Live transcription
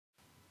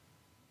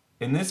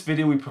In this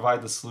video, we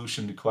provide the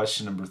solution to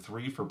question number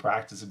 3 for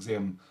practice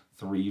exam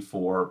 3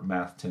 for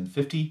Math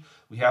 1050.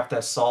 We have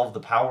to solve the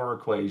power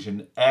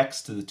equation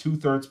x to the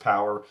 2/3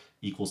 power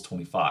equals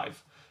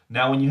 25.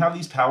 Now, when you have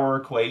these power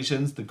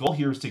equations, the goal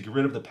here is to get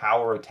rid of the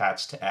power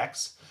attached to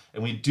x,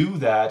 and we do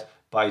that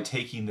by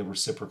taking the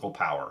reciprocal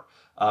power.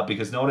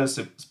 Because notice,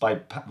 by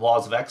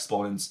laws of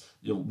exponents,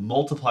 you'll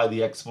multiply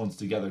the exponents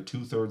together,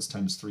 2/3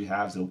 times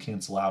 3/2, it'll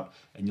cancel out,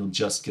 and you'll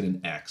just get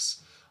an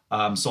x.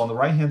 So on the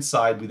right-hand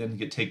side, we then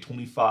take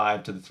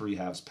 25 to the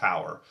 3/2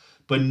 power.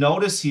 But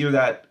notice here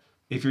that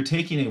if you're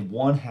taking a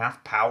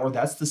 1/2 power,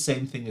 that's the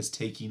same thing as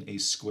taking a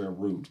square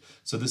root.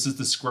 So this is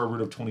the square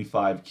root of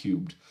 25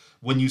 cubed.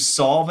 When you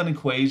solve an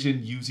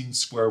equation using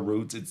square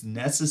roots, it's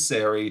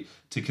necessary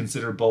to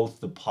consider both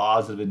the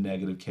positive and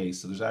negative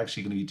case. So there's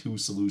actually going to be two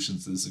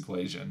solutions to this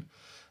equation.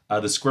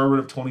 The square root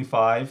of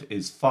 25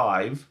 is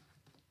 5,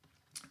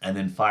 and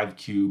then 5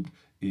 cubed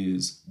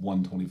is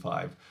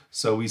 125.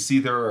 So we see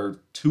there are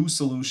two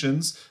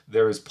solutions.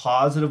 There is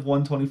positive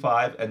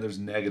 125 and there's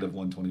negative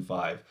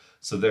 125.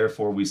 So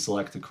therefore we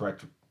select the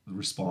correct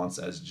response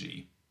as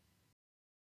G.